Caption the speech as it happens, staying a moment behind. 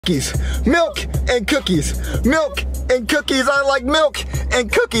Cookies, milk and cookies, milk and cookies. I like milk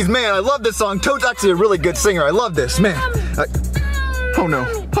and cookies. Man, I love this song. Toad's actually a really good singer. I love this, man. Oh no,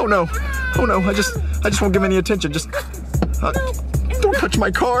 oh no, oh no. I just won't give any attention. Just don't touch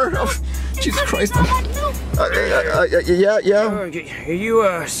my car. Oh, Jesus Christ. Yeah. Can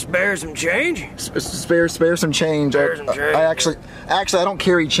you spare some change? Spare some change. I actually I don't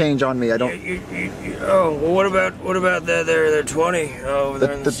carry change on me. I don't. Oh, well, what about that there 20 over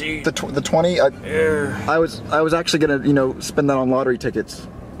there in the seat? The 20. Yeah. I was actually gonna spend that on lottery tickets.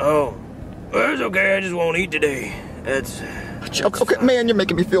 Oh, well, it's okay. I just won't eat today. That's okay, man, you're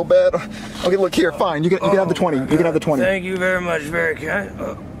making me feel bad. Okay, look here, fine. You can have the 20. You can have the 20. Thank you very much, very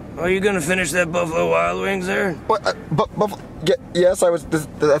kind. Are you gonna finish that Buffalo Wild Wings there? What? Buffalo? Yes, I was.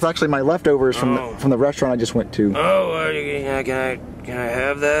 That's actually my leftovers from the restaurant I just went to. Oh, can I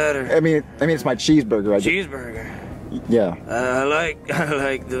have that? Or? I mean, it's my cheeseburger. Cheeseburger. Yeah. I like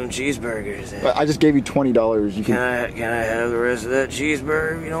them cheeseburgers. I just gave you $20. You can I have the rest of that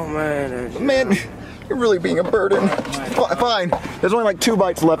cheeseburger if you don't mind? Man, you're really being a burden. Fine. There's only like 2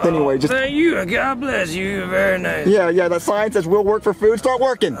 bites left anyway. Just thank you. God bless you. You're very nice. Yeah. That sign says we'll work for food. Start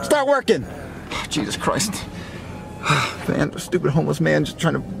working. Start working. Oh, Jesus Christ. Man, stupid homeless man just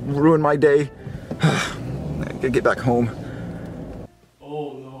trying to ruin my day. I gotta get back home.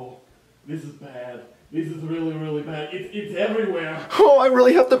 Oh no, this is bad. This is really, really bad. It's everywhere. Oh, I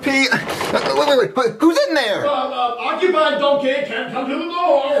really have to pee. Wait. Who's in there? Occupied donkey can't come to the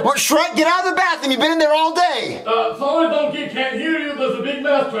door. What, Shrek? Get out of the bathroom. You've been in there all day. Sorry, donkey, can't hear you. There's a big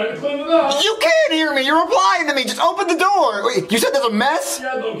mess trying to clean it up. You can't hear me. You're replying to me. Just open the door. Wait, you said there's a mess?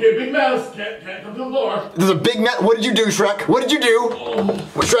 Yeah, donkey, big mess. Can't come to the door. There's a big mess. What did you do, Shrek? What did you do?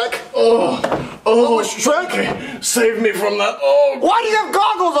 What, Shrek? Shrek? Okay, save me from that. Oh. Why do you have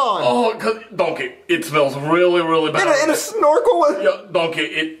goggles on? Oh, cause donkey, it smells really, really bad. In a snorkel? Yeah, donkey,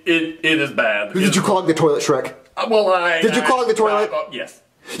 it is bad. Did you clog the toilet, Shrek? Did you clog the toilet? Yes.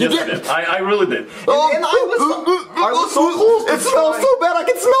 You did? did? I really did. And I was so close. It smells so bad. I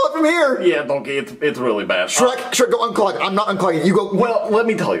can smell it from here. Yeah, donkey, it's really bad. Shrek, go unclog it. I'm not unclogging it. You go. Well, let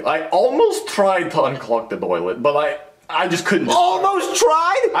me tell you, I almost tried to unclog the toilet, but I just couldn't. Almost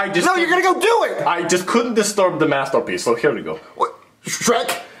tried? No, you're gonna go do it. I just couldn't disturb the masterpiece. So here we go. What?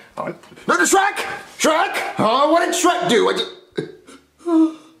 Shrek? No, Shrek! Shrek! Oh, what did Shrek do?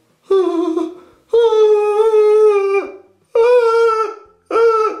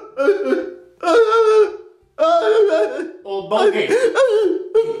 Oh, donkey.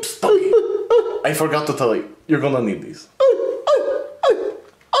 Psst, donkey. I forgot to tell you. You're gonna need these.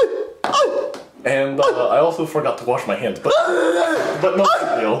 And I also forgot to wash my hands, but no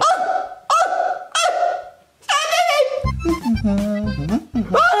big deal.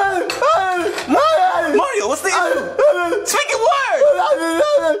 Mario, what's the issue? Speak a word!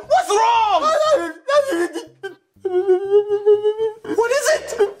 What's wrong? What is it?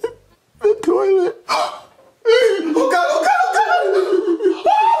 The toilet. Oh God, oh God,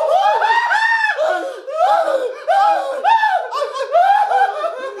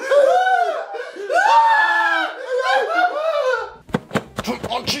 Come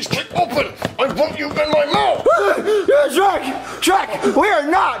on, cheesecake, open! I want you in my mouth! Shrek, we are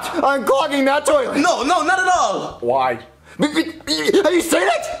not unclogging that toilet. No, not at all. Why? Have you seen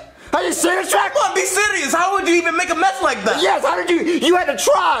it? Have you seen it, Shrek? Come on, be serious. How would you even make a mess like that? Yes, how did you had to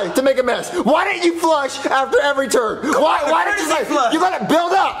try to make a mess. Why didn't you flush after every turn? Why did you flush? You let it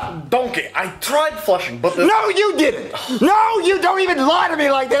build up. Donkey, I tried flushing, but No, you didn't. No, you don't even lie to me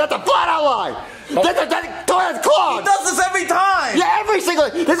like that. That's a flat out lie. That toilet's clogged. He does this every time. Yeah, every single.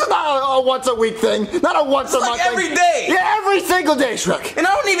 This is not a once a week thing. Not a once a month thing. Every day. Yeah, every single day, Shrek. And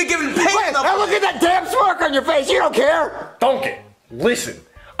I don't even give him pain enough. Now look at that damn smirk on your face. You don't care. Donkey, listen.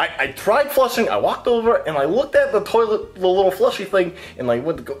 I tried flushing, I walked over, and I looked at the toilet, the little flushy thing, and I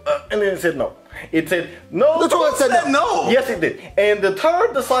went to go, and then it said no. It said no. The toilet said no. Yes, it did. And the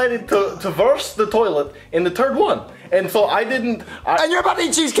turd decided to verse the toilet, and the turd won. And so I didn't... And you're about to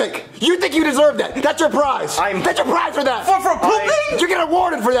eat cheesecake. You think you deserve that. That's your prize. That's your prize for that. For pooping? You get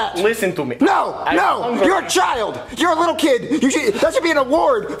awarded for that. Listen to me. No, you're a child. You're a little kid. That should be an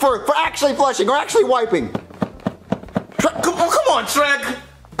award for actually flushing or actually wiping. Come on, Shrek.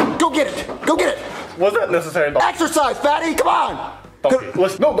 Go get it. Go get it. Was that necessary, Donkey? Exercise, fatty. Come on. Donkey,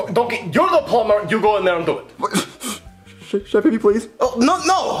 listen. No, Donkey, you're the plumber. You go in there and do it. Should I pee, please? Oh, no.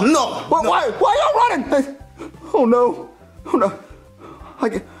 Why are you running? Oh no. I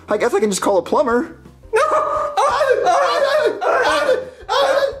guess I can just call a plumber.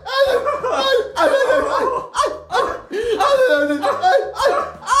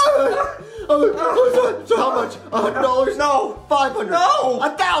 So how much? $100? No. $500? No.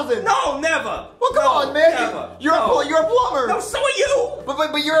 $1,000? No, never. Well, come on, man. Never. You're a plumber. No, so are you.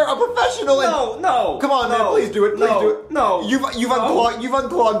 But you're a professional. No. Come on, man. Please do it. Please do it. No. You've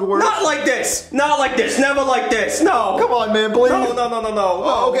unclogged words. Not like this. Not like this. Never like this. No. Come on, man. Please. No.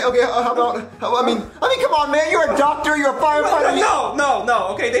 Oh, okay. How about? I mean, come on, man. You're a doctor. You're a firefighter.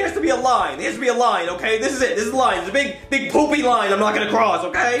 No. Okay, there has to be a line. Okay, this is it. This is the line. It's a big poopy line. I'm not gonna cross.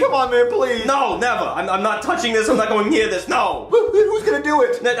 Okay. Come on, man. Please. No, never. I'm not touching this. I'm not going near this. No. Who's gonna do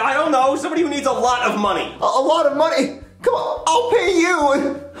it? I don't know. Somebody who needs a lot of money. A lot of money? Come on, I'll pay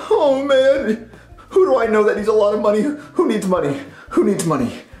you. Oh, man. Who do I know that needs a lot of money? Who needs money? Who needs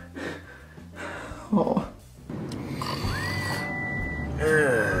money? Oh.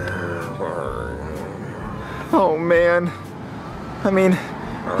 Oh, man. I mean,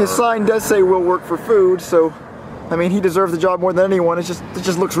 his sign does say we'll work for food, so, I mean, he deserves the job more than anyone. It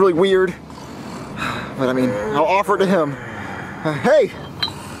just looks really weird. But, I mean, I'll offer it to him. Hey!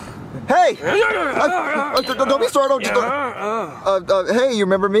 Don't be startled. Hey, you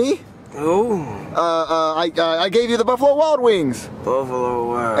remember me? Oh. I gave you the Buffalo Wild Wings. Buffalo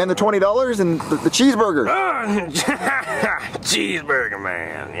Wild. And the $20 and the cheeseburger. Cheeseburger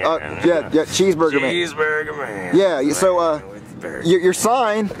man. Yeah, cheeseburger man. Cheeseburger man. Yeah, so your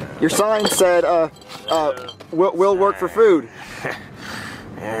sign said we'll work for food.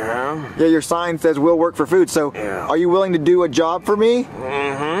 Yeah. Yeah, your sign says we'll work for food. So, yeah. Are you willing to do a job for me?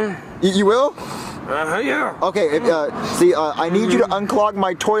 Mm-hmm. You will? Yeah. Okay. I need you to unclog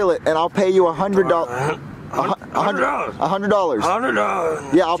my toilet, and I'll pay you $100. $100.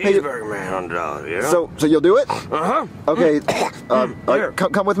 $100. Yeah, I'll pay you. Cheeseburger man, $100. Yeah. So you'll do it? Okay. Here.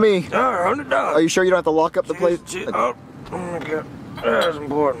 Come with me. $100. Are you sure you don't have to lock up the place? Oh my God. That's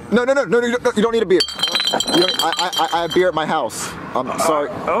important. No. You don't need a beer. I have beer at my house. I'm sorry.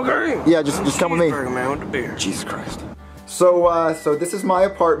 Okay. Yeah, just come with me. Cheeseburger man with the beer. Jesus Christ. So this is my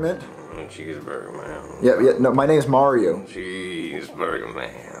apartment. Cheeseburger man. Yeah. No, my name's Mario. Cheeseburger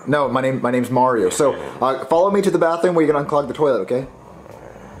man. No, my name's Mario. So follow me to the bathroom where you're gonna unclog the toilet, okay?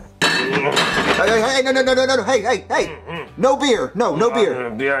 Hey, no. Hey. No beer. No beer.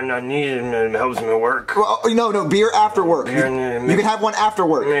 Beer I need it helps me work. Well, no, beer after work. You can have one after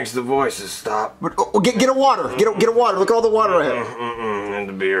work. Makes the voices stop. But, get a water. Get a water. Look at all the water I have. And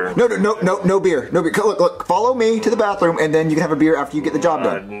the beer. No beer. No beer. Look, follow me to the bathroom, and then you can have a beer after you get the job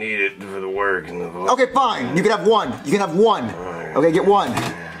done. I need it for the work and the voice. Okay, fine. You can have one. Okay, get one.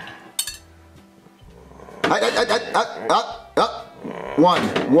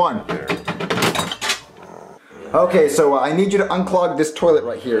 One. Okay, so I need you to unclog this toilet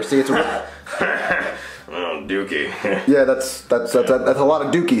right here. See, it's a Oh, dookie. yeah, that's a lot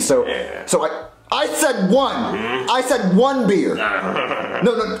of dookie. So I said one. I said one beer.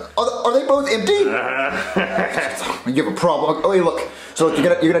 No. Are they both empty? You have a problem. Oh, hey, look. So look,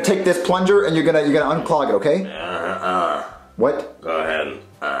 you're gonna take this plunger and you're gonna unclog it, okay? What? Go ahead.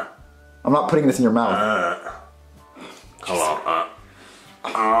 I'm not putting this in your mouth. Hold on.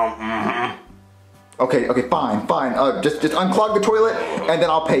 Okay, fine. Just unclog the toilet and then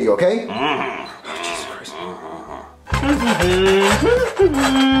I'll pay you, okay? Jesus Christ.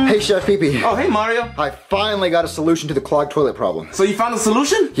 Hey, Chef Pee-Pee. Oh, hey, Mario. I finally got a solution to the clogged toilet problem. So you found a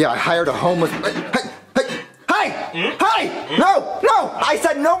solution? Yeah, I hired a homeless... Hey! No! I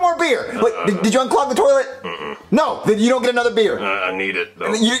said no more beer! Wait, did you unclog the toilet? No, then you don't get another beer. I need it,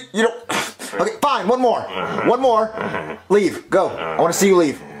 though. You don't... Okay, fine, one more. One more. Leave, go. I want to see you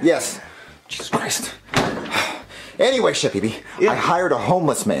leave. Yes. Jesus Christ. Anyway, Chef Pee-Pee, I hired a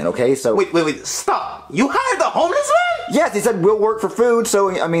homeless man, okay? So... Wait, stop. You hired the homeless man? Yes, he said we'll work for food, so,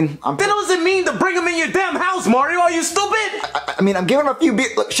 I mean, That doesn't mean to bring him in your damn house, Mario. Are you stupid? I mean, I'm giving him a few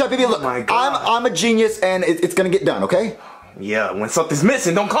beers. Look, Chef Pee-Pee, look, my God. I'm a genius, and it's gonna get done, okay? Yeah, when something's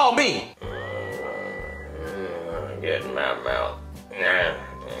missing, don't call me. Get in my mouth.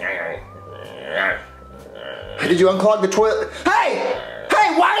 Did you unclog the toilet? Hey,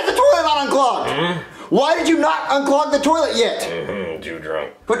 why is the toilet not unclogged? Why did you not unclog the toilet yet? Too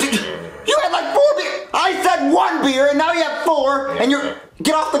drunk. But you had like 4 beers. I said 1 beer, and now you have 4, and you're...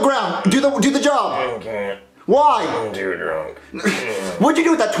 Get off the ground. Do the job. I can't. Why? I'm too drunk. What'd you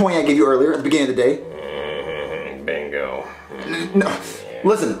do with that 20 I gave you earlier at the beginning of the day? Bingo. No.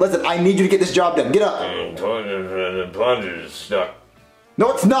 Listen, I need you to get this job done. Get up. The plunger's stuck.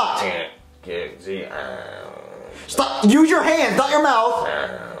 No, it's not. Can't see. Stop. Use your hands, not your mouth.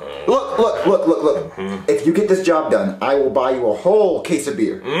 Look. If you get this job done, I will buy you a whole case of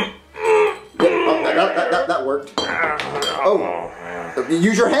beer. That worked. Oh.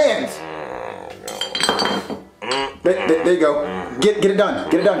 Use your hands. There you go. Get it done.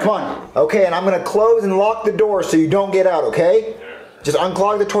 Get it done. Come on. Okay, and I'm gonna close and lock the door so you don't get out. Okay? Just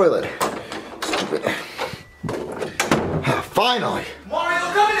unclog the toilet. Stupid. Finally.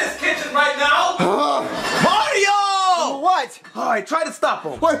 Mario, come in this kitchen right now. Mario! What? Alright, try to stop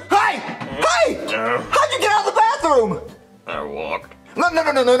him. What? Hey! Hey! How'd you get out of the bathroom? I walked. No.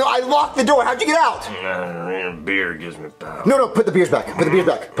 I locked the door. How'd you get out? Beer gives me power. No. Put the beers back. Put the beers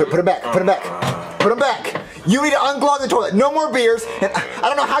back. Put them back. Put them back. Put them back. You need to unclog the toilet. No more beers. And I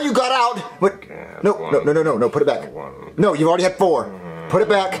don't know how you got out. But no. Put it back. No, you've already had 4. Put it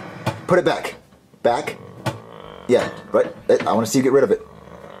back. Put it back. Back. Yeah. Right. I want to see you get rid of it.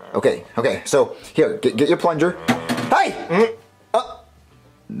 Okay. So here, get your plunger. Hey.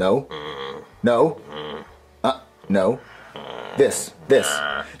 No. No. No. This.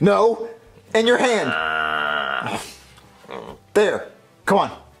 No. In your hand. There. Come on.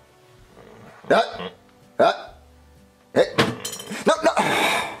 Hey. No.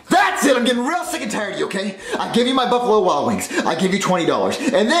 That's it. I'm getting real sick and tired of you, okay? I give you my Buffalo Wild Wings. I give you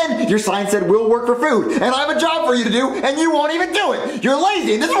 $20. And then your sign said we'll work for food. And I have a job for you to do, and you won't even do it. You're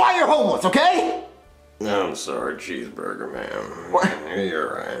lazy, and this is why you're homeless, okay? I'm sorry, Cheeseburger Man. What?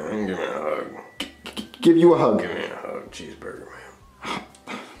 You're right. Give me a hug. Give you a hug. Give me a hug, Cheeseburger Man.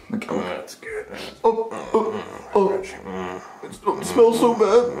 Okay. Oh, that's good. Oh. It smells so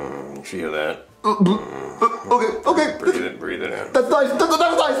bad. Feel that? Okay. Breathe it out. That's nice. That was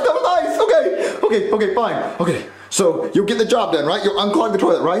nice. Okay, fine. Okay, so you'll get the job done, right? You'll unclog the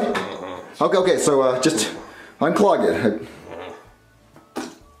toilet, right? Okay, so just unclog it.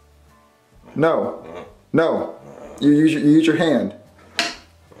 No. You use your hand.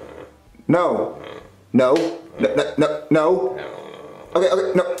 No. Okay,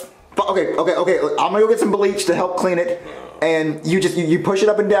 no. Okay. I'm gonna go get some bleach to help clean it, and you push it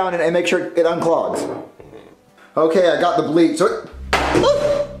up and down and make sure it unclogs. Okay, I got the bleach. So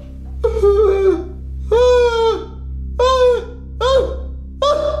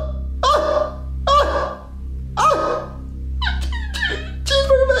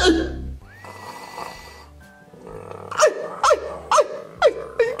Cheeseburger Man!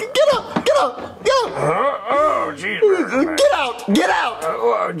 Get out! Oh, Cheeseburger Man. Get out!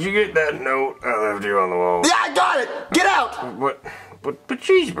 Did you get that note I left you on the wall? Yeah, I got it! Get out! But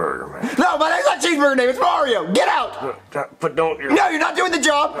Cheeseburger Man. No, my name's not Cheeseburger name, it's Mario! Get out! But don't you? No, you're not doing the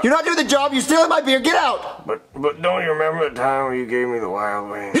job! You're stealing my beer, get out! But don't you remember the time when you gave me the Wild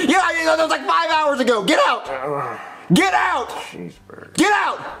Wings? Yeah, that was like 5 hours ago! Get out! Get out! Cheeseburger. Get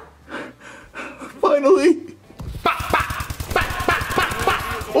out! Finally!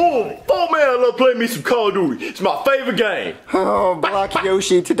 Oh man, I love playing me some Call of Duty. It's my favorite game. Oh, Black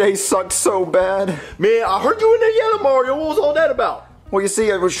Yoshi, today sucked so bad. Man, I heard you in there yelling, Mario. What was all that about? Well, you see,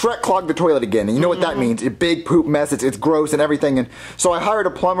 Shrek clogged the toilet again, and you know what that means. It's a big poop mess, it's gross and everything, and so I hired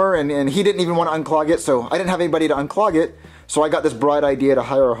a plumber, and he didn't even want to unclog it, so I didn't have anybody to unclog it, so I got this bright idea to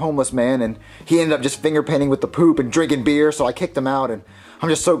hire a homeless man, and he ended up just finger painting with the poop and drinking beer, so I kicked him out, and I'm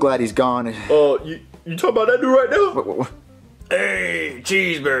just so glad he's gone. You talking about that dude right now? What? Hey,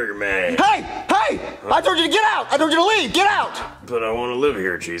 Cheeseburger Man. Hey! I told you to get out! I told you to leave! Get out! But I want to live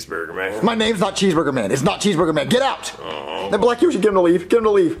here, Cheeseburger Man. My name's not Cheeseburger Man. It's not Cheeseburger Man. Get out! That Black Yoshi, get him to leave. Get him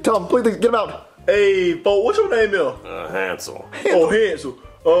to leave. Tell him, please, get him out. Hey, Bo, what's your name now? Hansel. Oh, Hansel.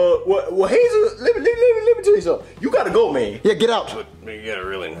 Well, Hazel, let me tell you something. You gotta go, man. Yeah, get out. But you got a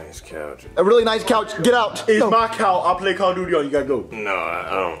really nice couch. A really nice couch. Get out. It's my couch. I play Call of Duty on. You gotta go. No,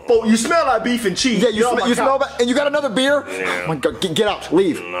 I don't. Bo, you smell like beef and cheese. Yeah, you smell bad. And you got another beer? Yeah. Oh my God, get out.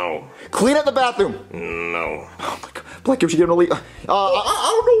 Leave. No. Clean up the bathroom. No. Oh my God. Black Yoshi, get him to leave. I don't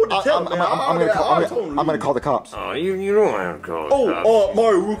know what to tell him, man. I'm gonna call the cops. Oh, you don't have to call the cops.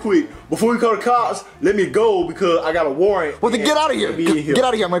 Mario, real quick. Before we call the cops, let me go because I got a warrant. Well, then get out of here. Be in here. Get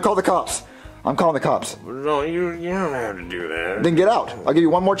out of here. I'm gonna call the cops. I'm calling the cops. No, you don't have to do that. Then get out. I'll give you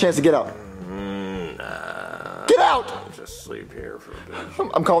one more chance to get out. Nah. Get out! I'll just sleep here for a bit.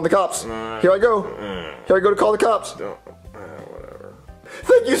 I'm calling the cops. Here I go. Here I go to call the cops. Whatever.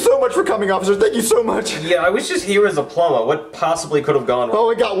 Thank you so much for coming, officers. Thank you so much. Yeah, I was just here as a plumber. What possibly could have gone wrong?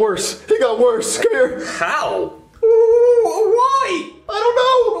 Oh, it got worse. It got worse. Come here. How? Why? I don't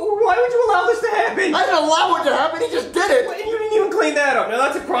know. Why would you allow this to happen? I didn't allow it to happen. He just did it. And you didn't even clean that up. Now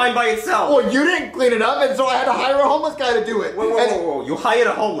that's a crime by itself. Well, you didn't clean it up, and so I had to hire a homeless guy to do it. Whoa. You hired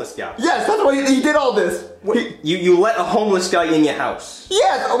a homeless guy? Yes, that's why he did all this. You let a homeless guy in your house?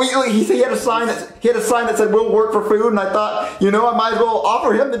 Yes. He had a sign that said we'll work for food, and I thought, I might as well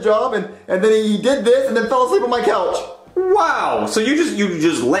offer him the job, and then he did this, and then fell asleep on my couch. Wow. So you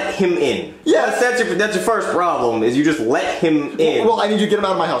just let him in? Yes. That's your first problem. Is you just let him in? Well, I need you to get him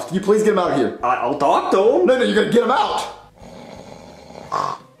out of my house. Can you please get him out of here? I'll talk to him. No, you're gonna get him out.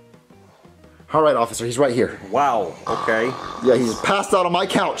 All right, officer, he's right here. Wow. Okay. Yeah, he's passed out on my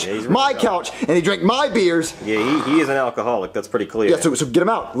couch. Yeah, he's my couch, and he drank my beers. Yeah, he is an alcoholic. That's pretty clear. Yeah, so get him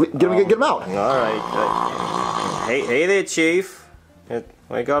out. Get him out. All right. Hey there, Chief.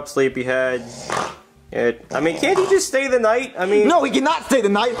 Wake up, sleepyhead. I mean, can't he just stay the night? I mean... No, he cannot stay the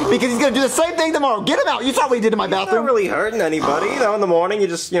night because he's going to do the same thing tomorrow. Get him out. You saw what he did in my bathroom. He's not really hurting anybody. You know, in the morning, you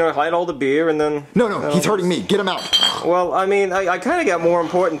just, hide all the beer and then... No, he's hurting me. Get him out. Well, I mean, I kind of got more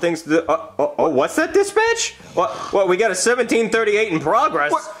important things to do. What's that dispatch? What, we got a 1738 in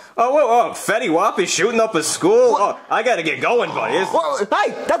progress? What? Oh, Fetty Wap is shooting up a school? Oh, I gotta get going, buddy.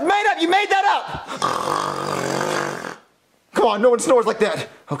 Hey, that's made up. You made that up. Come on, no one snores like that.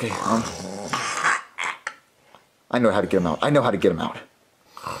 Okay, I know how to get him out. I know how to get him out.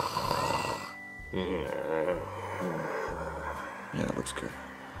 Yeah, that looks good.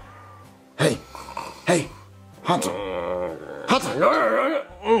 Hey, Hansel.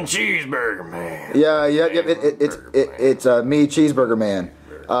 Cheeseburger man. Yeah, it's me, Cheeseburger Man.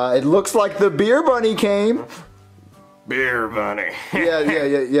 It looks like the beer bunny came. Beer bunny.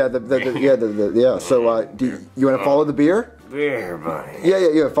 Yeah. So, do you want to follow the beer? Beer bunny.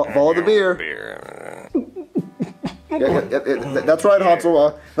 Yeah. Follow the beer. Yeah, that's right,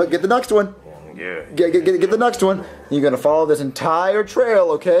 Hansel. Get the next one. Yeah. Get the next one. You're gonna follow this entire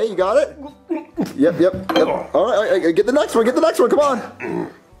trail, okay? You got it? Yep. All right, get the next one. Come on.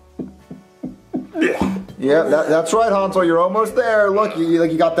 Yeah, that's right, Hansel. You're almost there. Look,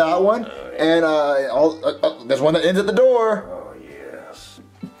 you got that one, and there's one that ends at the door. Oh yes.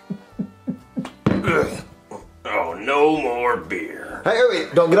 Oh, no more beer. Hey,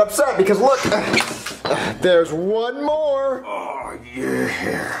 wait, don't get upset because look, there's one more. Oh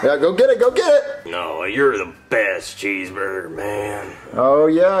yeah. Yeah, go get it. No, you're the best, Cheeseburger man. Oh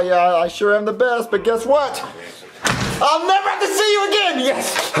yeah, I sure am the best. But guess what? I'll never have to see you again.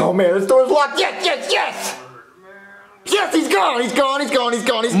 Yes. Oh man, this door's locked. Yes. Yes, he's gone.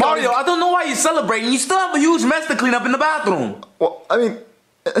 Mario, I don't know why you're celebrating. You still have a huge mess to clean up in the bathroom. Well, I mean,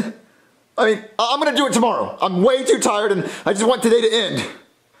 I'm gonna do it tomorrow. I'm way too tired, and I just want today to end.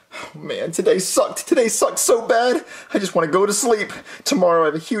 Oh, man, today sucked. Today sucked so bad. I just want to go to sleep. Tomorrow I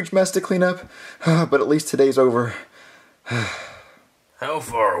have a huge mess to clean up, but at least today's over. How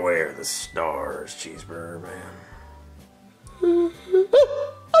far away are the stars, Cheeseburger man?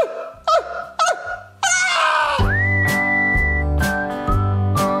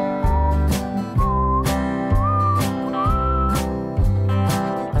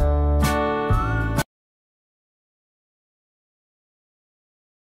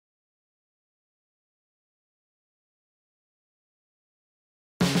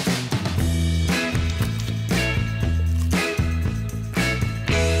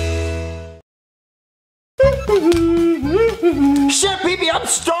 Chef Pee-Pee, I'm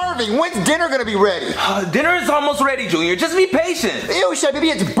starving. When's dinner gonna be ready? Dinner is almost ready, Junior. Just be patient. Ew, Chef Pee-Pee,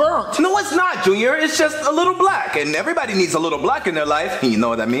 it's burnt. No, it's not, Junior. It's just a little black, and everybody needs a little black in their life. You know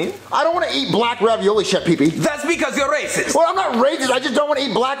what I mean? I don't want to eat black ravioli, Chef Pee-Pee. That's because you're racist. Well, I'm not racist. I just don't want to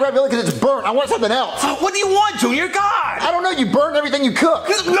eat black ravioli because it's burnt. I want something else. What do you want, Junior? God! I don't know. You burn everything you cook.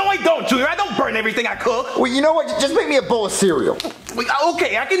 No, I don't, Junior. I don't burn everything I cook. Well, you know what? Just make me a bowl of cereal.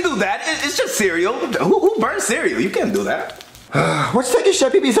 Okay, I can do that. It's just cereal. Who burns cereal? You can't do that. What's taking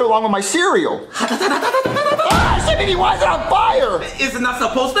Chef Pee-Pee so long with my cereal? Chef Pee-Pee, why is it on fire? Is it not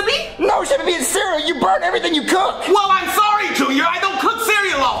supposed to be? No, Chef Pee-Pee, it's cereal. You burn everything you cook. Well, I'm sorry, Junior. I don't cook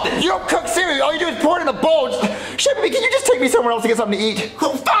cereal often. You don't cook cereal. All you do is pour it in a bowl. Chef Pee-Pee, can you just take me somewhere else to get something to eat?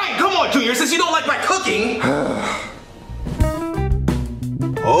 Well, fine. Come on, Junior, since you don't like my cooking.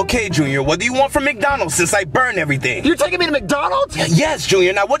 Okay, Junior, what do you want from McDonald's since I burn everything? You're taking me to McDonald's? Yes,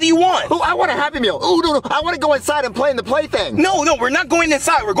 Junior. Now, what do you want? Oh, I want a Happy Meal. Oh, no, I want to go inside and play in the plaything. No, we're not going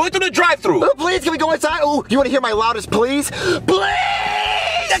inside. We're going through the drive-thru. Oh, please, can we go inside? Oh, you want to hear my loudest please? Please!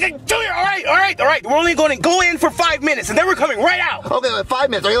 Junior, all right. We're only going to go in for 5 minutes, and then we're coming right out. Okay, 5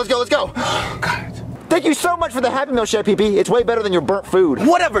 minutes. Okay, let's go. Oh, God. Thank you so much for the Happy Meal, Chef Pee-Pee. It's way better than your burnt food.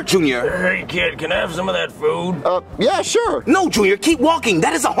 Whatever, Junior. Hey, kid, can I have some of that food? Yeah, sure. No, Junior, keep walking.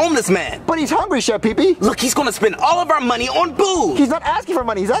 That is a homeless man. But he's hungry, Chef Pee-Pee. Look, he's gonna spend all of our money on booze. He's not asking for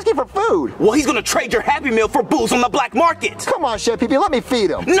money. He's asking for food. Well, he's gonna trade your Happy Meal for booze on the black market. Come on, Chef Pee-Pee. Let me feed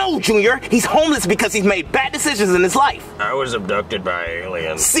him. No, Junior. He's homeless because he's made bad decisions in his life. I was abducted by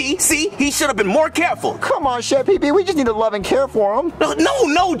aliens. See? He should have been more careful. Come on, Chef Pee-Pee. We just need to love and care for him.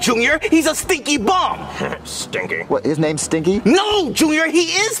 No, Junior. He's a stinky bum. Stinky. What, his name's Stinky? No, Junior, he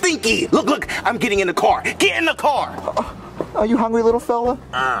is Stinky. Look, I'm getting in the car. Get in the car. Are you hungry, little fella?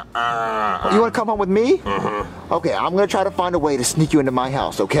 You want to come home with me? Mm-hmm. Okay, I'm going to try to find a way to sneak you into my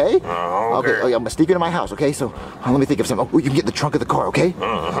house, okay? Okay. Okay, I'm going to sneak you into my house, okay? So, let me think of something. Oh, you can get in the trunk of the car, okay?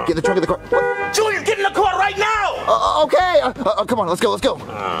 Get in the trunk of the car. What? Junior, get in the car right now. Okay. Come on, let's go.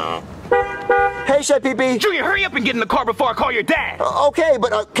 Hey, Chef Pee-Pee. Junior, hurry up and get in the car before I call your dad. Okay,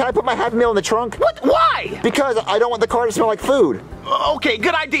 but can I put my Happy Meal in the trunk? What? Why? Because I don't want the car to smell like food. Okay,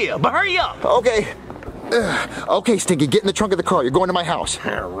 good idea, but hurry up. Okay. Okay, Stinky, get in the trunk of the car. You're going to my house.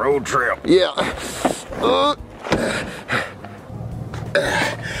 Road trip. Yeah.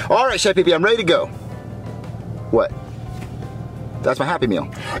 All right, Chef Pee-Pee, I'm ready to go. What? That's my Happy Meal.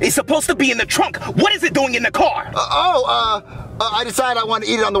 It's supposed to be in the trunk. What is it doing in the car? I decided I wanted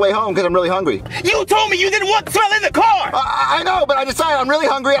to eat it on the way home because I'm really hungry. You told me you didn't want the smell in the car. I know, but I decided I'm really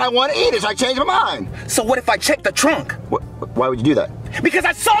hungry and I want to eat it, so I changed my mind. So what if I check the trunk? Why would you do that? Because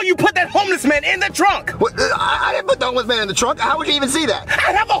I saw you put that homeless man in the trunk. What? I didn't put the homeless man in the trunk. How would you even see that?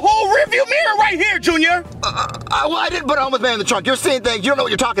 I have a whole rearview mirror right here, Junior. Well, I didn't put a homeless man in the trunk. You're seeing things. You don't know what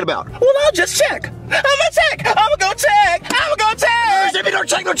you're talking about. Well, I'll just check. I'm gonna check. I'm gonna go check. I'm gonna go check. Jimmy, don't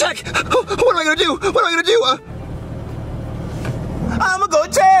check. What am I gonna do? I'm gonna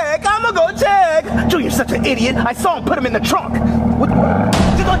go check. Junior's such an idiot. I saw him put him in the trunk. What?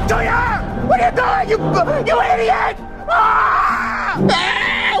 Junior! What are you doing? You idiot!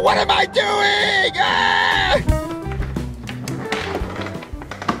 What am I doing?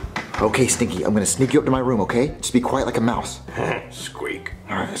 Okay, Stinky, I'm gonna sneak you up to my room, okay? Just be quiet like a mouse. Squeak.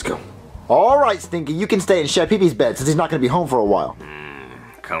 All right, let's go. All right, Stinky, you can stay in Chef Pee-Pee's bed since he's not gonna be home for a while.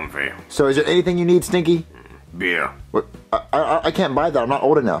 Comfy. So is there anything you need, Stinky? Beer. What? I can't buy that. I'm not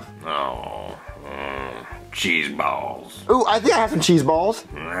old enough. Oh. Cheese balls. Ooh, I think I have some cheese balls.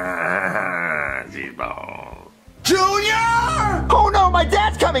 Cheese balls. Junior! Oh no, my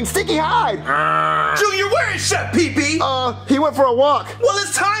dad's coming! Stinky, hide! Junior, where is Chef Pee-Pee? He went for a walk. Well,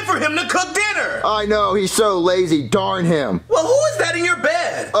 it's time for him to cook dinner. I know, he's so lazy. Darn him. Well, who is that in your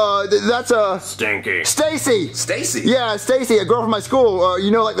bed? That's Stinky. Stacy. Stacy. Yeah, Stacy, a girl from my school.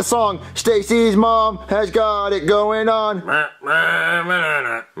 You know, like the song, Stacy's mom has got it going on.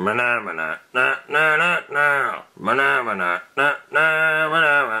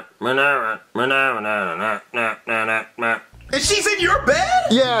 And she's in your bed?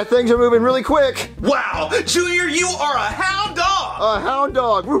 Yeah, things are moving really quick. Wow, Junior, you are a hound dog. A hound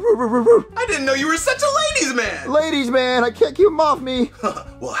dog. Woo, woo, woo, woo, woo. I didn't know you were such a ladies' man. Ladies, man, I can't keep him off me.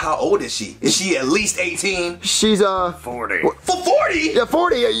 Well, how old is she? Is she at least 18? She's, 40. For 40? Yeah,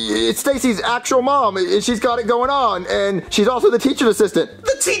 40. It's Stacy's actual mom. She's got it going on, and she's also the teacher's assistant.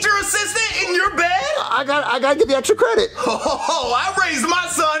 The teacher assistant in your bed? I gotta get the extra credit. Oh, I raised my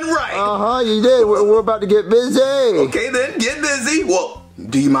son right. Uh-huh, you did. We're about to get busy. Okay, then, get busy. Well,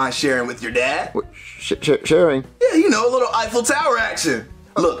 do you mind sharing with your dad? What, sharing? Yeah, you know, a little Eiffel Tower action.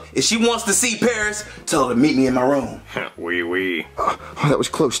 Look, if she wants to see Paris, tell her to meet me in my room. Wee. Oh, that was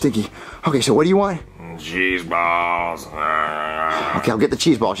close, Stinky. Okay, so what do you want? Cheese balls. Okay, I'll get the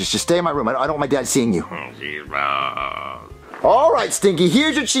cheese balls. Just stay in my room. I don't want my dad seeing you. Cheese balls. All right, Stinky,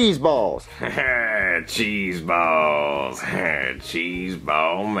 here's your cheese balls. Cheese balls. Cheese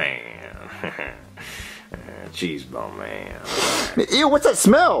ball man. Cheese ball man. Ew, what's that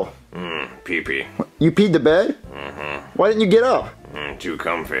smell? Pee-pee. You peed the bed? Why didn't you get up? Too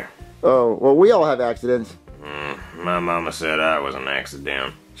comfy. Oh, well, we all have accidents. My mama said I was an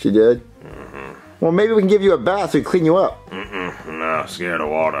accident. She did? Well, maybe we can give you a bath so we can clean you up. No, scared of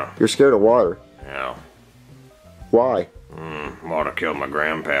water. You're scared of water. Yeah. Why? Water killed my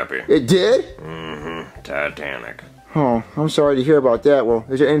grandpappy. It did? Titanic. Oh, I'm sorry to hear about that. Well,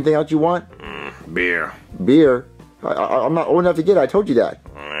 is there anything else you want? Beer. Beer? I'm not old enough to get it. I told you that.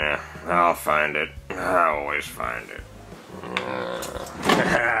 Yeah, I'll find it. I always find it.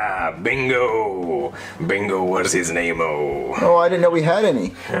 Bingo! Bingo was his name-o. Oh, I didn't know we had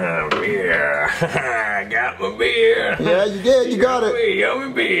any. Beer. I got my beer. Yeah, you did. You got it.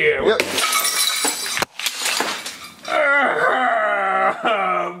 Yummy beer. Yep.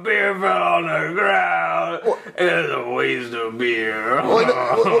 Beer fell on the ground. It's a waste of beer.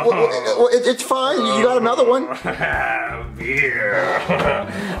 Well, it's fine. You got another one. Beer.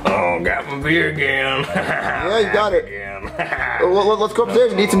 Oh, got my beer again. Yeah, you got it. Again. Well, let's go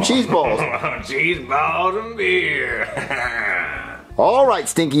upstairs and eat some cheese balls. Cheese balls and beer. All right,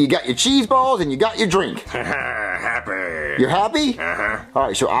 Stinky, you got your cheese balls and you got your drink. Happy. You're happy? All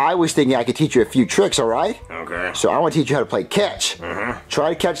right, so I was thinking I could teach you a few tricks, all right? Okay. So I want to teach you how to play catch. Try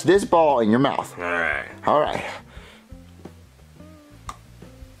to catch this ball in your mouth. All right. All right.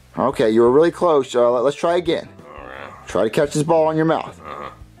 Okay, you were really close. Let's try again. All right. Try to catch this ball in your mouth.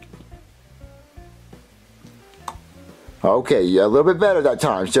 Okay, yeah, a little bit better that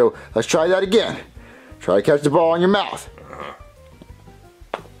time. So let's try that again. Try to catch the ball in your mouth.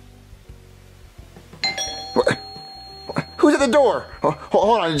 Who's at the door?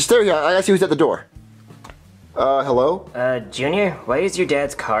 Hold on, just stay here. I gotta see who's at the door. Hello? Junior, why is your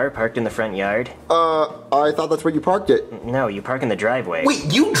dad's car parked in the front yard? I thought that's where you parked it. No, you park in the driveway.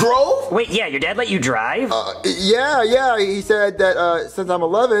 Wait, you drove? Wait, yeah, your dad let you drive? Yeah, he said that, since I'm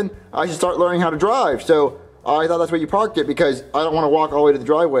 11, I should start learning how to drive, so I thought that's where you parked it because I don't want to walk all the way to the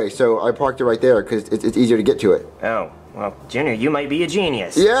driveway, so I parked it right there because it's easier to get to it. Oh, well, Junior, you might be a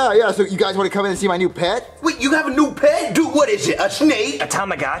genius. Yeah, so you guys want to come in and see my new pet? Wait, you have a new pet? Dude, what is it? A snake? A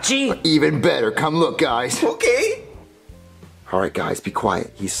Tamagotchi? Even better, come look, guys. Okay. Alright, guys, be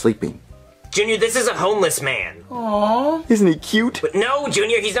quiet. He's sleeping. Junior, this is a homeless man. Isn't he cute? But no,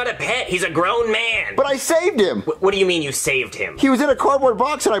 Junior, he's not a pet. He's a grown man. But I saved him! What do you mean you saved him? He was in a cardboard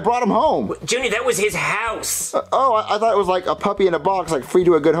box and I brought him home. Junior, that was his house. I thought it was like a puppy in a box, like free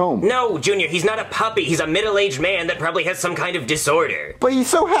to a good home. No, Junior, he's not a puppy. He's a middle-aged man that probably has some kind of disorder. But he's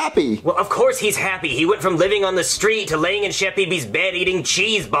so happy. Well, of course he's happy. He went from living on the street to laying in Chef Beebe's bed eating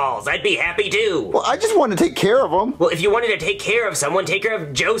cheese balls. I'd be happy too. Well, I just wanted to take care of him. Well, if you wanted to take care of someone, take care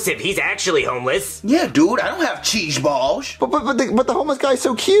of Joseph. He's actually homeless. Yeah, dude, I don't have cheese balls. But the homeless guy's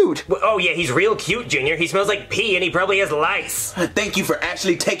so cute. Well, oh yeah, he's real cute, Junior. He smells like pee and he probably has lice. Thank you for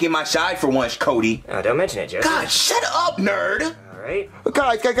actually taking my side for once, Cody. Oh, don't mention it, Joseph. God, shut up, nerd. Alright.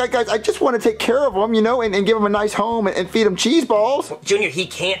 Guys, I just want to take care of him, you know, and give him a nice home and feed him cheese balls. Junior, he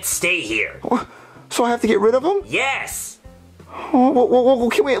can't stay here. So I have to get rid of him? Yes. Well,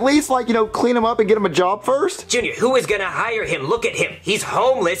 can we at least, like, you know, clean him up and get him a job first? Junior, who is gonna hire him? Look at him. He's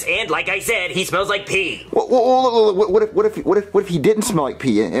homeless and, like I said, he smells like pee. What if he didn't smell like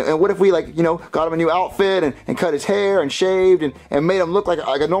pee? And what if we, like, you know, got him a new outfit and cut his hair and shaved and made him look like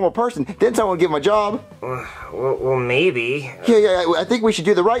a normal person? Then someone would give him a job. Well, maybe. Yeah, I think we should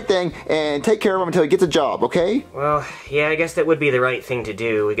do the right thing and take care of him until he gets a job, okay? Well, yeah, I guess that would be the right thing to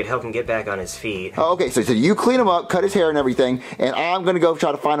do. We could help him get back on his feet. Okay, so you clean him up, cut his hair and everything, and I'm gonna go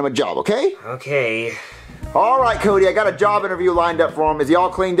try to find him a job, okay? Okay. Alright, Cody, I got a job interview lined up for him. Is he all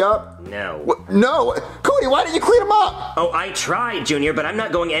cleaned up? No. No! Cody, why didn't you clean him up? Oh, I tried, Junior, but I'm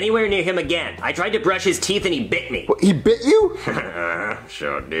not going anywhere near him again. I tried to brush his teeth and he bit me. He bit you?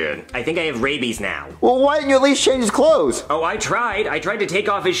 Sure did. I think I have rabies now. Well, why didn't you at least change his clothes? Oh, I tried. I tried to take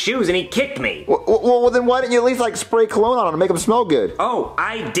off his shoes and he kicked me. Well, then why didn't you at least, like, spray cologne on him to make him smell good? Oh,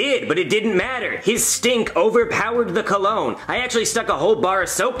 I did, but it didn't matter. His stink overpowered the cologne. I actually stuck a whole bar of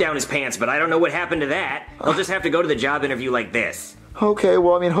soap down his pants, but I don't know what happened to that. I'll just have to go to the job interview like this. Okay,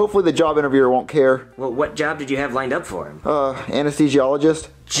 well, I mean, hopefully the job interviewer won't care. Well, what job did you have lined up for him? Anesthesiologist.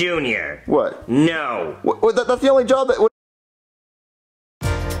 Junior. What? No. That's the only job that...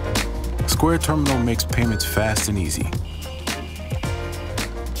 Square Terminal makes payments fast and easy.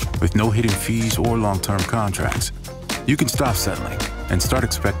 With no hidden fees or long-term contracts, you can stop settling and start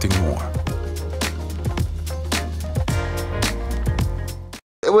expecting more.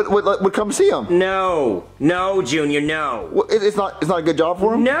 Would come see him. No, Junior, no. It's not a good job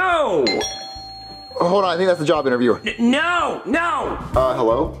for him? No! Hold on, I think that's the job interviewer. No!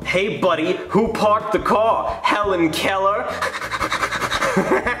 Hello? Hey, buddy, who parked the car? Helen Keller?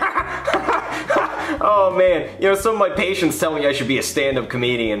 Oh, man. You know, some of my patients tell me I should be a stand-up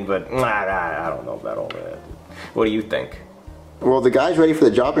comedian, but I don't know about all that. What do you think? Well, the guy's ready for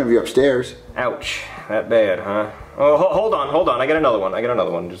the job interview upstairs. Ouch. That bad, huh? Oh, hold on. I got another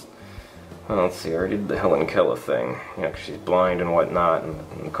one. Just, let's see. I already did the Helen Keller thing. You know, 'cause she's blind and whatnot, and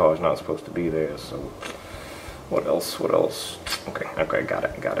the car's not supposed to be there, so... What else? Okay, got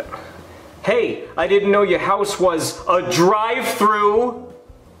it. Hey, I didn't know your house was a drive-through!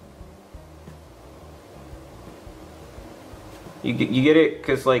 You get it?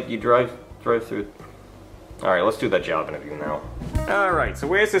 'Cause, like, you drive through... Alright, let's do that job interview now. Alright, so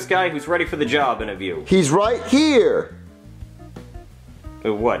where's this guy who's ready for the job interview? He's right here!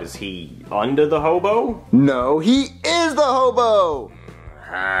 What, is he under the hobo? No, he is the hobo!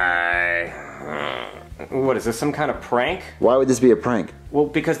 Hi. What, is this some kind of prank? Why would this be a prank? Well,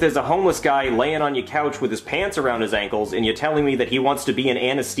 because there's a homeless guy laying on your couch with his pants around his ankles, and you're telling me that he wants to be an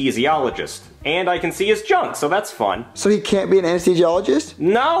anesthesiologist. And I can see his junk, so that's fun. So he can't be an anesthesiologist?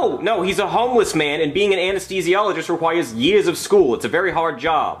 No, he's a homeless man, and being an anesthesiologist requires years of school. It's a very hard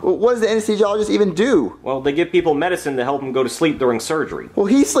job. Well, what does the anesthesiologist even do? Well, they give people medicine to help them go to sleep during surgery. Well,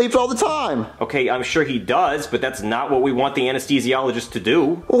 he sleeps all the time. Okay, I'm sure he does, but that's not what we want the anesthesiologist to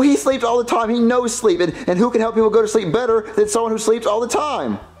do. Well, he sleeps all the time. He knows sleep, and who can help people go to sleep better than someone who sleeps all the time?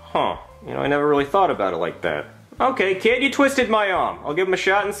 Huh. You know, I never really thought about it like that. Okay, kid, you twisted my arm. I'll give him a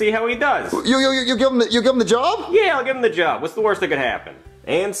shot and see how he does. You give him the job? Yeah, I'll give him the job. What's the worst that could happen?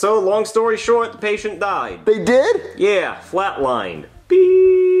 And so, long story short, the patient died. They did? Yeah, flatlined.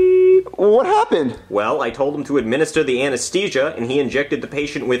 Beep. What happened? Well, I told him to administer the anesthesia, and he injected the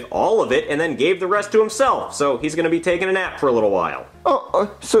patient with all of it and then gave the rest to himself. So he's going to be taking a nap for a little while.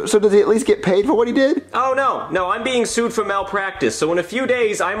 Oh, so does he at least get paid for what he did? Oh, no, I'm being sued for malpractice, so in a few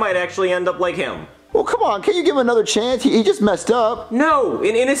days, I might actually end up like him. Well, come on, can't you give him another chance? He just messed up. No,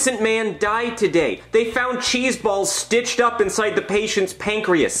 an innocent man died today. They found cheese balls stitched up inside the patient's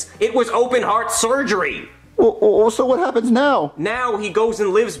pancreas. It was open heart surgery. Well, so what happens now? Now he goes and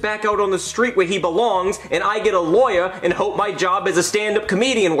lives back out on the street where he belongs, and I get a lawyer and hope my job as a stand-up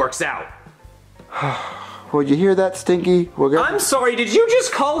comedian works out. Well, you hear that, Stinky? I'm sorry, did you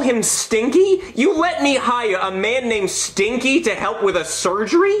just call him Stinky? You let me hire a man named Stinky to help with a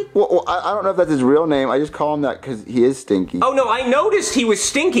surgery? Well, I don't know if that's his real name. I just call him that because he is Stinky. Oh, no, I noticed he was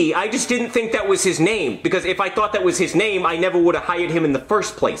Stinky. I just didn't think that was his name. Because if I thought that was his name, I never would have hired him in the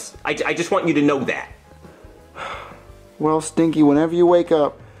first place. I just want you to know that. Well, Stinky, whenever you wake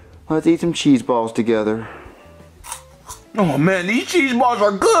up, let's eat some cheese balls together. Oh man, these cheese balls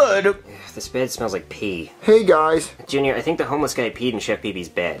are good. This bed smells like pee. Hey, guys. Junior, I think the homeless guy peed in Chef Beebe's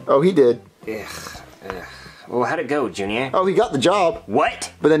bed. Oh, he did. Ugh. Well, how'd it go, Junior? Oh, he got the job.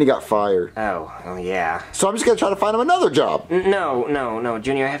 What? But then he got fired. Oh, yeah. So I'm just gonna try to find him another job. No,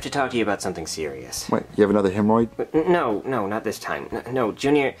 Junior, I have to talk to you about something serious. Wait, you have another hemorrhoid? No, not this time. No,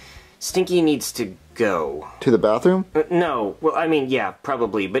 Junior, Stinky needs to go. To the bathroom? No, well, I mean, yeah,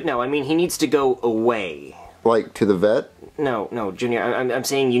 probably, but no, I mean, he needs to go away. Like, to the vet? No, Junior, I'm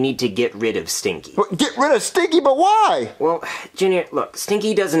saying you need to get rid of Stinky. Get rid of Stinky, but why? Well, Junior, look,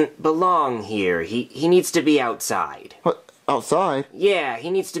 Stinky doesn't belong here. He needs to be outside. What? Outside? Yeah, he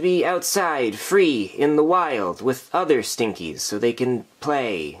needs to be outside, free, in the wild, with other Stinkies, so they can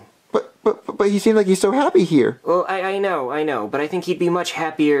play. But he seems like he's so happy here. Well, I know, but I think he'd be much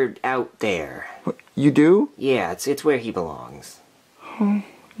happier out there. What, you do? Yeah, it's where he belongs.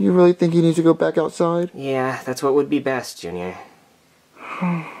 You really think he needs to go back outside? Yeah, that's what would be best, Junior.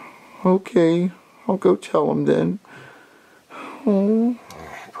 Okay, I'll go tell him then. Oh.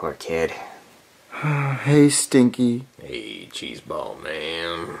 Poor kid. Hey, Stinky. Hey, cheeseball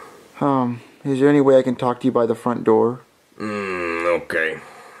man. Is there any way I can talk to you by the front door? Okay.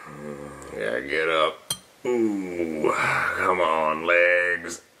 Yeah, get up. Ooh, come on,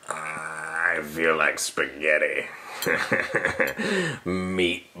 legs. I feel like spaghetti.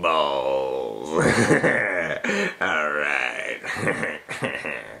 Meatballs.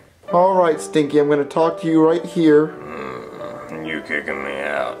 Alright, Stinky, I'm gonna talk to you right here. You kicking me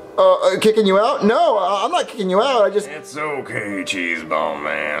out? Kicking you out? No, I'm not kicking you out, It's okay, cheeseball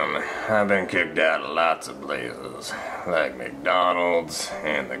man. I've been kicked out of lots of places. Like McDonald's,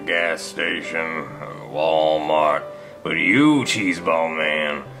 and the gas station, and Walmart. But you, cheeseball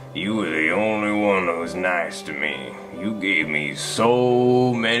man, you were the only one that was nice to me. You gave me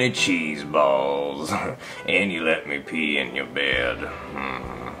so many cheese balls. And you let me pee in your bed.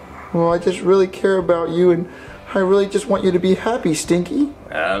 Well, I just really care about you, and I really just want you to be happy, Stinky.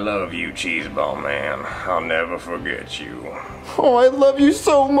 I love you, cheeseball man. I'll never forget you. Oh, I love you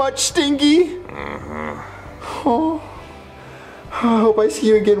so much, Stinky. Oh, I hope I see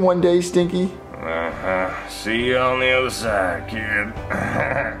you again one day, Stinky. See you on the other side, kid.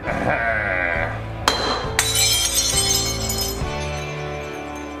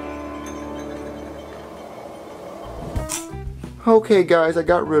 Okay, guys, I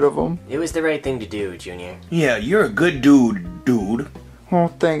got rid of them. It was the right thing to do, Junior. Yeah, you're a good dude. Oh,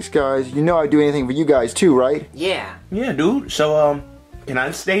 thanks, guys. You know I'd do anything for you guys, too, right? Yeah. Yeah, dude. So, can I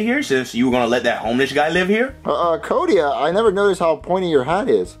stay here since you were gonna let that homeless guy live here? Cody, I never noticed how pointy your hat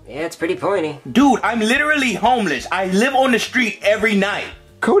is. Yeah, it's pretty pointy. Dude, I'm literally homeless. I live on the street every night.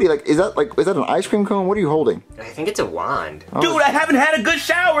 Cody, is that an ice cream cone? What are you holding? I think it's a wand. Dude, I haven't had a good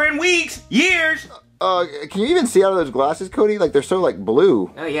shower in weeks, years. Can you even see out of those glasses, Cody? Like, they're so,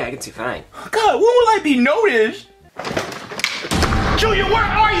 blue. Oh, yeah, I can see fine. God, when will I be noticed? Junior, where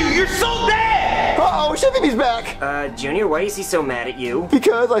are you? You're so dead! Uh-oh, Chef Beebe's back! Junior, why is he so mad at you?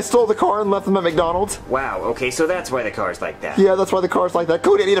 Because I stole the car and left them at McDonald's. Wow, okay, so that's why the car's like that. Yeah, that's why the car's like that.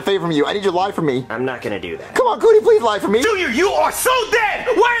 Cody, I need a favor from you. I need you to lie for me. I'm not gonna do that. Come on, Cody, please lie for me. Junior, you are so dead!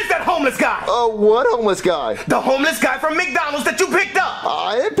 Where is that homeless guy? What homeless guy? The homeless guy from McDonald's that you picked up!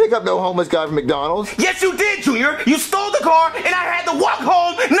 I didn't pick up no homeless guy from McDonald's. Yes, you did, Junior! You stole the car, and I had to walk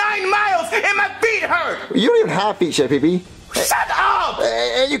home 9 miles, and my feet hurt! You don't even have feet, Chef Beebe. Shut up!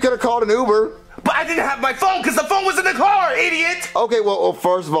 And you could have called an Uber. But I didn't have my phone because the phone was in the car, idiot! Okay, well,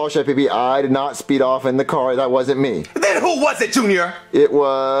 first of all, Chef Pee Pee, I did not speed off in the car. That wasn't me. Then who was it, Junior? It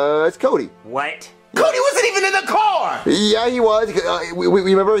was Cody. What? Cody wasn't even in the car! Yeah, he was. We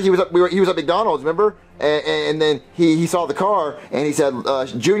remember he was at McDonald's. Remember, and then he saw the car and he said,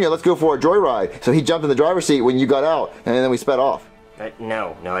 "Junior, let's go for a joyride." So he jumped in the driver's seat when you got out, and then we sped off.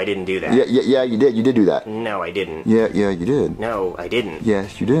 No, I didn't do that. Yeah, you did. You did do that. No, I didn't. Yeah, you did. No, I didn't.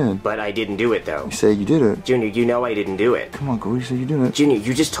 Yes, you did. But I didn't do it, though. You say you did it. Junior, you know I didn't do it. Come on, Cody, say you did it. Junior,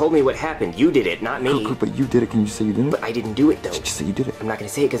 you just told me what happened. You did it, not me. But you did it. Can you just say you did it? But I didn't do it, though. Just say you did it. I'm not gonna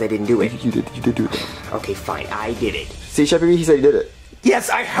say it because I didn't do it. You did. You did do it. Though. Okay, fine. I did it. See, Chef Pee Pee, he said he did it. Yes,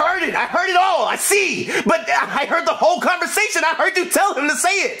 I heard it. I heard it all. I see. But I heard the whole conversation. I heard you tell him to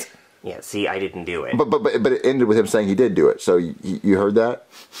say it. Yeah, see, I didn't do it. But it ended with him saying he did do it. So you heard that?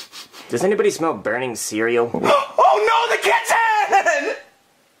 Does anybody smell burning cereal? Oh no, the kitchen!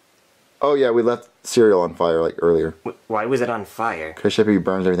 Oh yeah, we left cereal on fire like earlier. Why was it on fire? Because Chef Pee Pee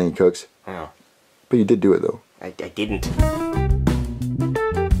burns everything he cooks. Oh. But you did do it though. I didn't.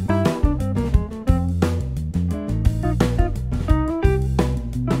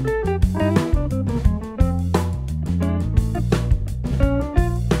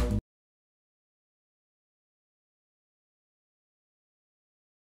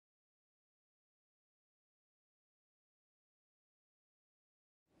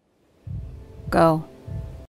 Go.